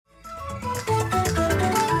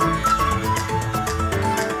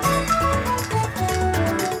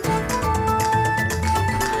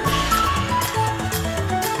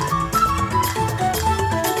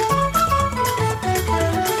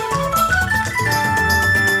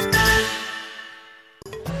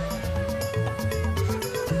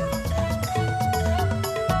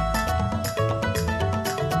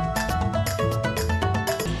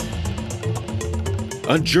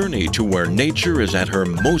A journey to where nature is at her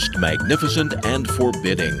most magnificent and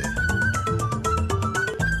forbidding.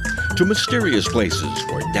 To mysterious places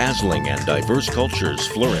where dazzling and diverse cultures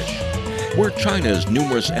flourish. Where China's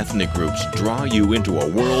numerous ethnic groups draw you into a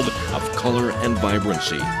world of color and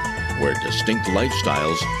vibrancy. Where distinct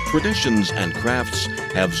lifestyles, traditions, and crafts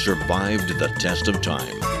have survived the test of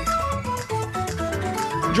time.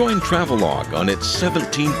 Join Travelogue on its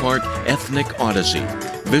 17-part ethnic Odyssey,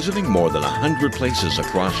 visiting more than 100 places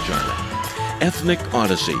across China. Ethnic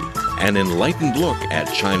Odyssey, an enlightened look at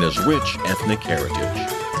China's rich ethnic heritage.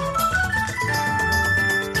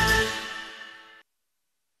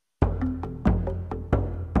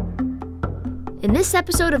 In this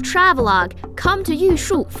episode of Travelogue, come to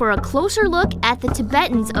Yushu for a closer look at the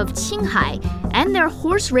Tibetans of Qinghai and their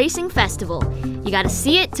horse racing festival. You gotta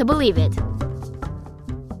see it to believe it.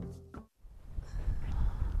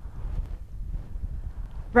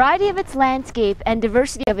 Variety of its landscape and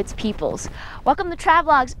diversity of its peoples. Welcome to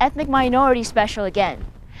Travelogue's Ethnic Minority Special again.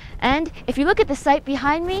 And if you look at the site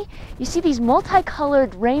behind me, you see these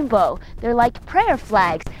multicolored rainbow. They're like prayer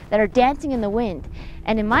flags that are dancing in the wind.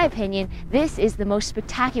 And in my opinion, this is the most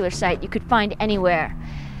spectacular sight you could find anywhere.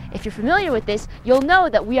 If you're familiar with this, you'll know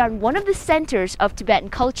that we are in one of the centers of Tibetan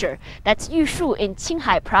culture. That's Yushu in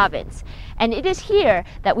Qinghai province. And it is here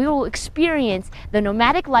that we will experience the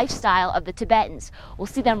nomadic lifestyle of the Tibetans. We'll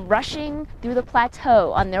see them rushing through the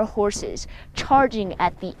plateau on their horses, charging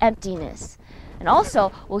at the emptiness. And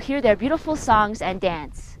also, we'll hear their beautiful songs and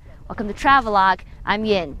dance. Welcome to Travelogue. I'm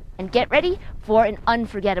Yin, and get ready for an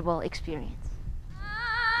unforgettable experience.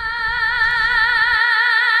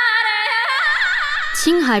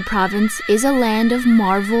 Qinghai province is a land of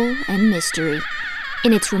marvel and mystery.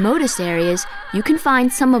 In its remotest areas, you can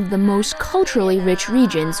find some of the most culturally rich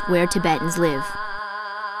regions where Tibetans live.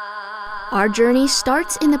 Our journey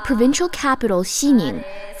starts in the provincial capital Xining,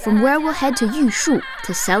 from where we'll head to Yushu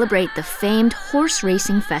to celebrate the famed horse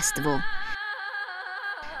racing festival.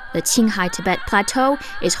 The Qinghai Tibet Plateau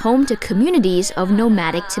is home to communities of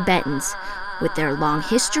nomadic Tibetans, with their long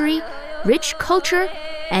history, rich culture,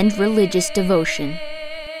 and religious devotion.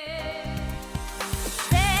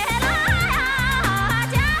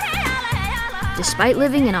 Despite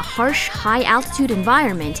living in a harsh, high-altitude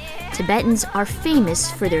environment, Tibetans are famous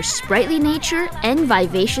for their sprightly nature and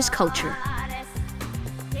vivacious culture.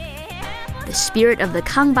 The spirit of the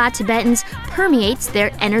Kangba Tibetans permeates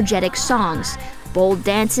their energetic songs, bold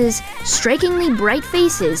dances, strikingly bright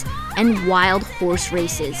faces, and wild horse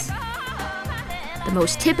races. The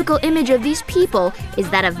most typical image of these people is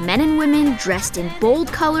that of men and women dressed in bold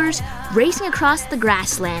colors, racing across the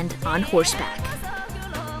grassland on horseback.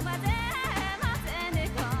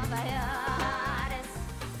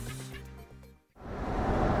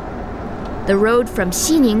 The road from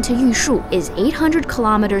Xining to Yushu is 800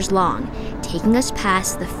 kilometers long, taking us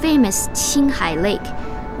past the famous Qinghai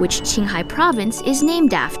Lake, which Qinghai province is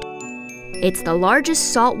named after. It's the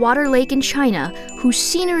largest saltwater lake in China, whose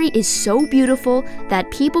scenery is so beautiful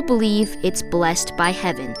that people believe it's blessed by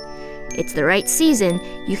heaven. It's the right season,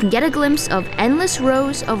 you can get a glimpse of endless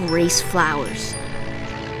rows of race flowers.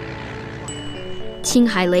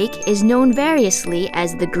 Qinghai Lake is known variously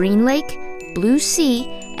as the Green Lake, Blue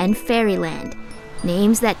Sea, and Fairyland,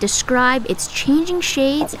 names that describe its changing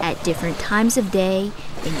shades at different times of day,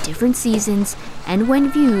 in different seasons, and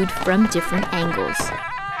when viewed from different angles.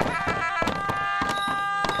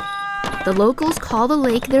 The locals call the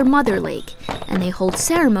lake their mother lake, and they hold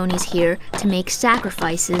ceremonies here to make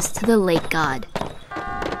sacrifices to the lake god.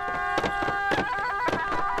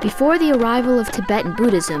 Before the arrival of Tibetan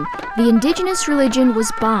Buddhism, the indigenous religion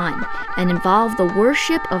was Bon and involved the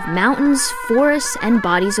worship of mountains, forests, and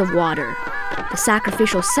bodies of water. The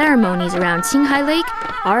sacrificial ceremonies around Qinghai Lake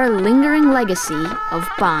are a lingering legacy of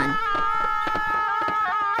Bon.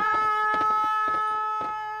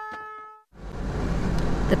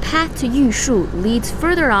 The path to Yushu leads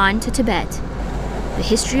further on to Tibet. The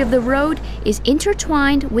history of the road is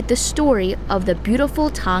intertwined with the story of the beautiful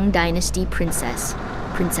Tang Dynasty princess,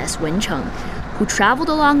 Princess Wencheng, who traveled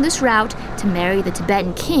along this route to marry the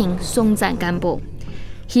Tibetan king Songtsen Gampo.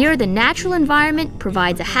 Here, the natural environment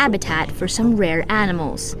provides a habitat for some rare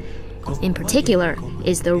animals. In particular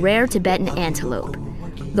is the rare Tibetan antelope.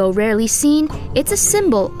 Though rarely seen, it's a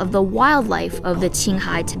symbol of the wildlife of the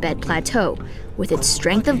Qinghai Tibet Plateau, with its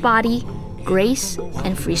strength of body, grace,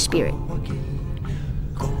 and free spirit. Oh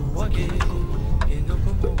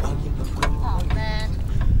man,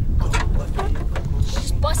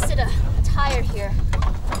 just busted a tire here.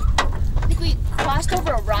 I think we crossed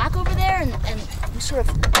over a rock over there and we sort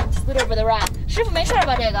of slid over the rock. 师傅没事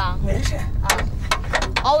吧这个？没事。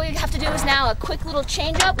All we have to do is now a quick little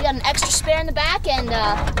change up. We got an extra spare in the back, and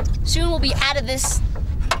soon we'll be out of this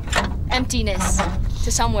emptiness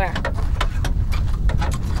to somewhere.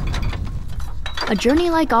 A journey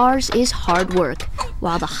like ours is hard work.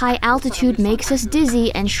 While the high altitude makes us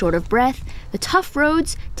dizzy and short of breath, the tough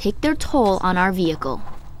roads take their toll on our vehicle.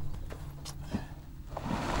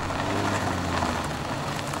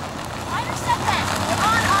 Minor setback. We're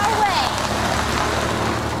on our way.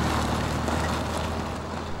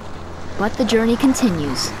 But the journey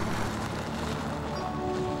continues.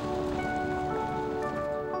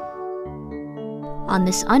 On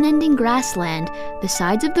this unending grassland, the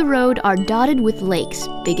sides of the road are dotted with lakes,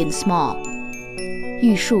 big and small.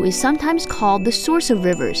 Yushu is sometimes called the source of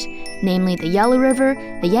rivers, namely the Yellow River,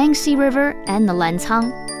 the Yangtze River, and the Lancang.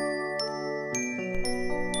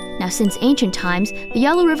 Now, since ancient times, the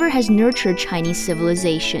Yellow River has nurtured Chinese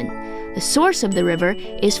civilization. The source of the river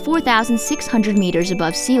is 4,600 meters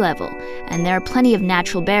above sea level, and there are plenty of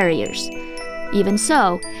natural barriers. Even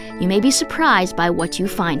so, you may be surprised by what you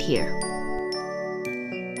find here.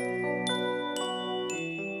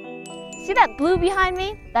 See that blue behind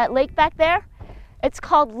me? That lake back there? It's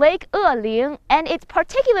called Lake Eling, and it's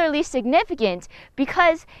particularly significant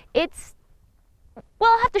because it's,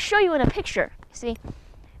 well, I'll have to show you in a picture. See?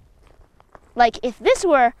 Like if this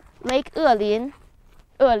were Lake Eling,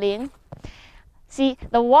 see,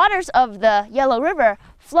 the waters of the Yellow River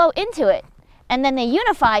flow into it, and then they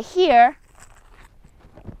unify here,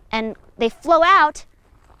 and they flow out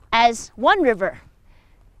as one river.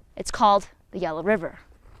 It's called the Yellow River.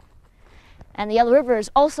 And the Yellow River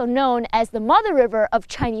is also known as the mother river of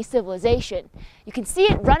Chinese civilization. You can see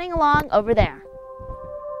it running along over there.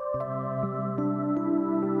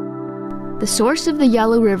 The source of the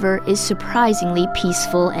Yellow River is surprisingly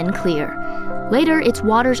peaceful and clear. Later, its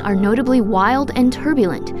waters are notably wild and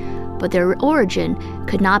turbulent, but their origin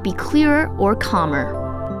could not be clearer or calmer.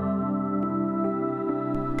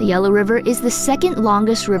 The Yellow River is the second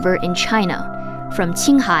longest river in China. From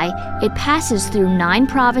Qinghai, it passes through 9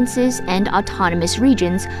 provinces and autonomous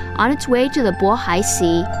regions on its way to the Bohai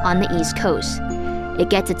Sea on the east coast. It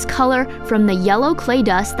gets its color from the yellow clay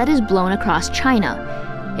dust that is blown across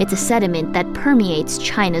China. It's a sediment that permeates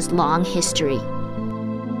China's long history.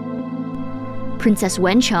 Princess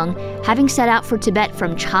Wencheng, having set out for Tibet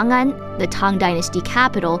from Chang'an, the Tang Dynasty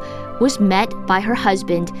capital, was met by her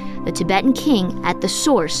husband, the Tibetan king, at the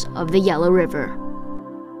source of the Yellow River.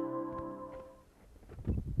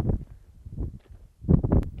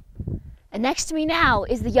 And next to me now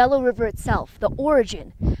is the Yellow River itself, the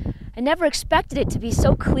origin. I never expected it to be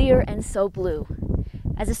so clear and so blue.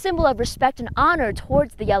 As a symbol of respect and honor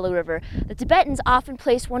towards the Yellow River, the Tibetans often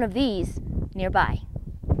place one of these nearby.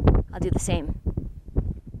 I'll do the same.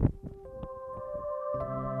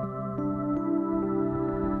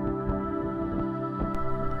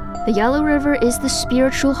 The Yellow River is the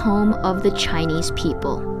spiritual home of the Chinese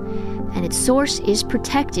people, and its source is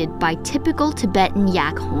protected by typical Tibetan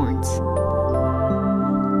yak horns.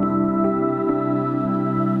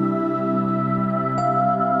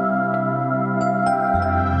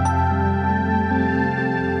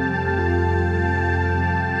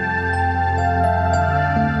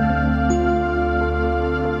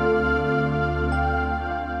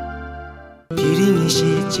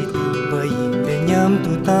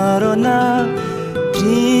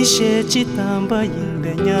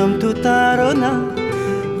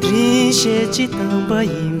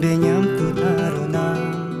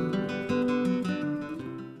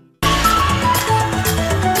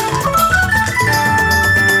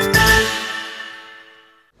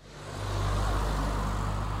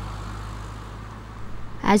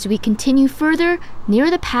 As we continue further, near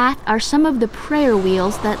the path are some of the prayer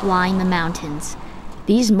wheels that line the mountains.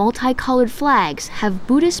 These multicolored flags have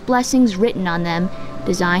Buddhist blessings written on them,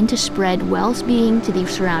 designed to spread well-being to the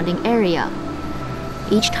surrounding area.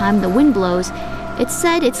 Each time the wind blows, it's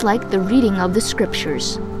said it's like the reading of the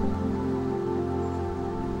scriptures.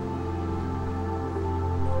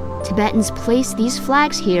 Tibetans place these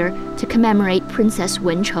flags here to commemorate Princess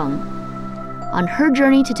Wencheng. On her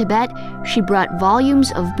journey to Tibet, she brought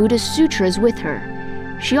volumes of Buddhist sutras with her.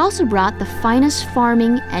 She also brought the finest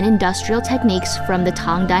farming and industrial techniques from the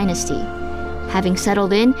Tang Dynasty. Having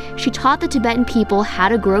settled in, she taught the Tibetan people how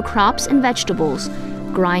to grow crops and vegetables,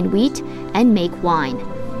 grind wheat, and make wine.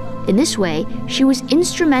 In this way, she was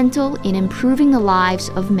instrumental in improving the lives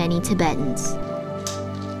of many Tibetans.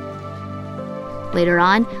 Later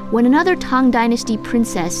on, when another Tang Dynasty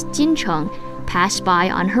princess, Jincheng, passed by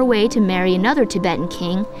on her way to marry another Tibetan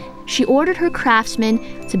king, she ordered her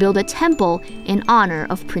craftsmen to build a temple in honor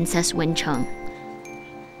of Princess Wencheng.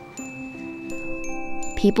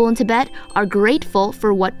 People in Tibet are grateful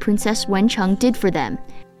for what Princess Wencheng did for them.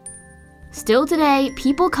 Still today,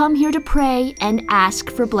 people come here to pray and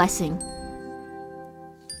ask for blessing.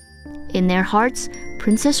 In their hearts,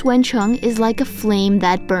 Princess Wencheng is like a flame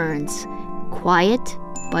that burns, quiet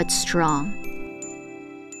but strong.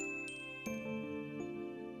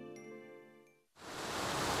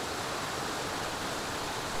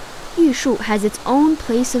 Yushu has its own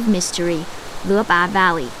place of mystery, Leba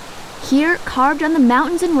Valley. Here, carved on the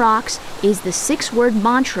mountains and rocks, is the 6-word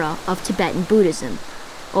mantra of Tibetan Buddhism.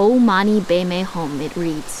 O Mani Padme Hum, it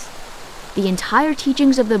reads. The entire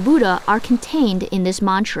teachings of the Buddha are contained in this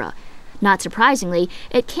mantra. Not surprisingly,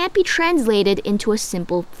 it can't be translated into a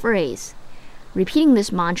simple phrase. Repeating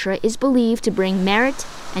this mantra is believed to bring merit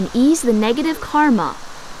and ease the negative karma.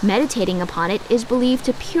 Meditating upon it is believed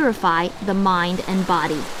to purify the mind and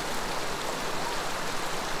body.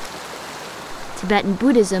 Tibetan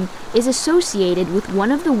Buddhism is associated with one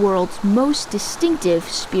of the world's most distinctive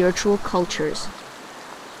spiritual cultures.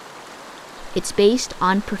 It's based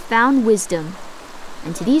on profound wisdom,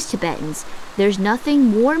 and to these Tibetans, there's nothing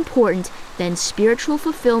more important than spiritual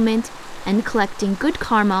fulfillment and collecting good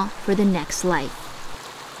karma for the next life.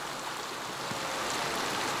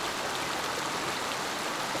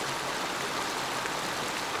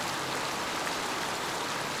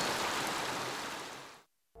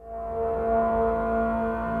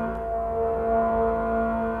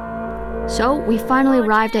 So we finally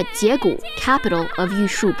arrived at Jiegu, capital of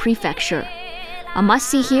Yushu Prefecture. A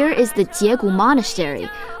must-see here is the Jiegu Monastery,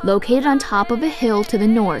 located on top of a hill to the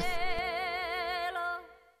north.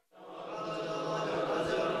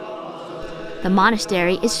 The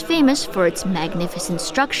monastery is famous for its magnificent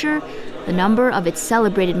structure, the number of its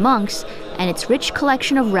celebrated monks, and its rich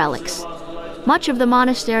collection of relics. Much of the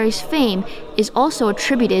monastery's fame is also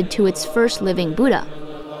attributed to its first living Buddha.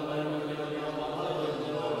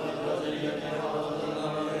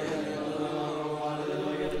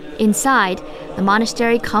 Inside, the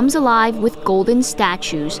monastery comes alive with golden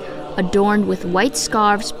statues, adorned with white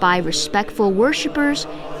scarves by respectful worshippers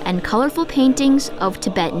and colorful paintings of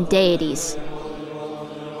Tibetan deities.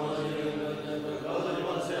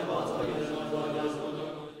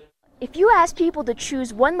 If you ask people to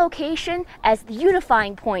choose one location as the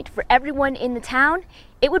unifying point for everyone in the town,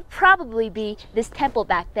 it would probably be this temple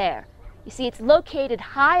back there. You see, it's located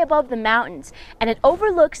high above the mountains, and it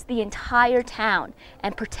overlooks the entire town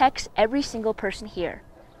and protects every single person here,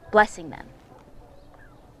 blessing them.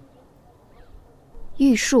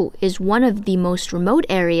 Yushu is one of the most remote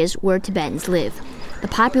areas where Tibetans live. The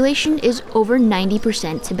population is over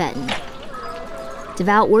 90% Tibetan.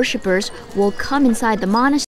 Devout worshippers will come inside the monastery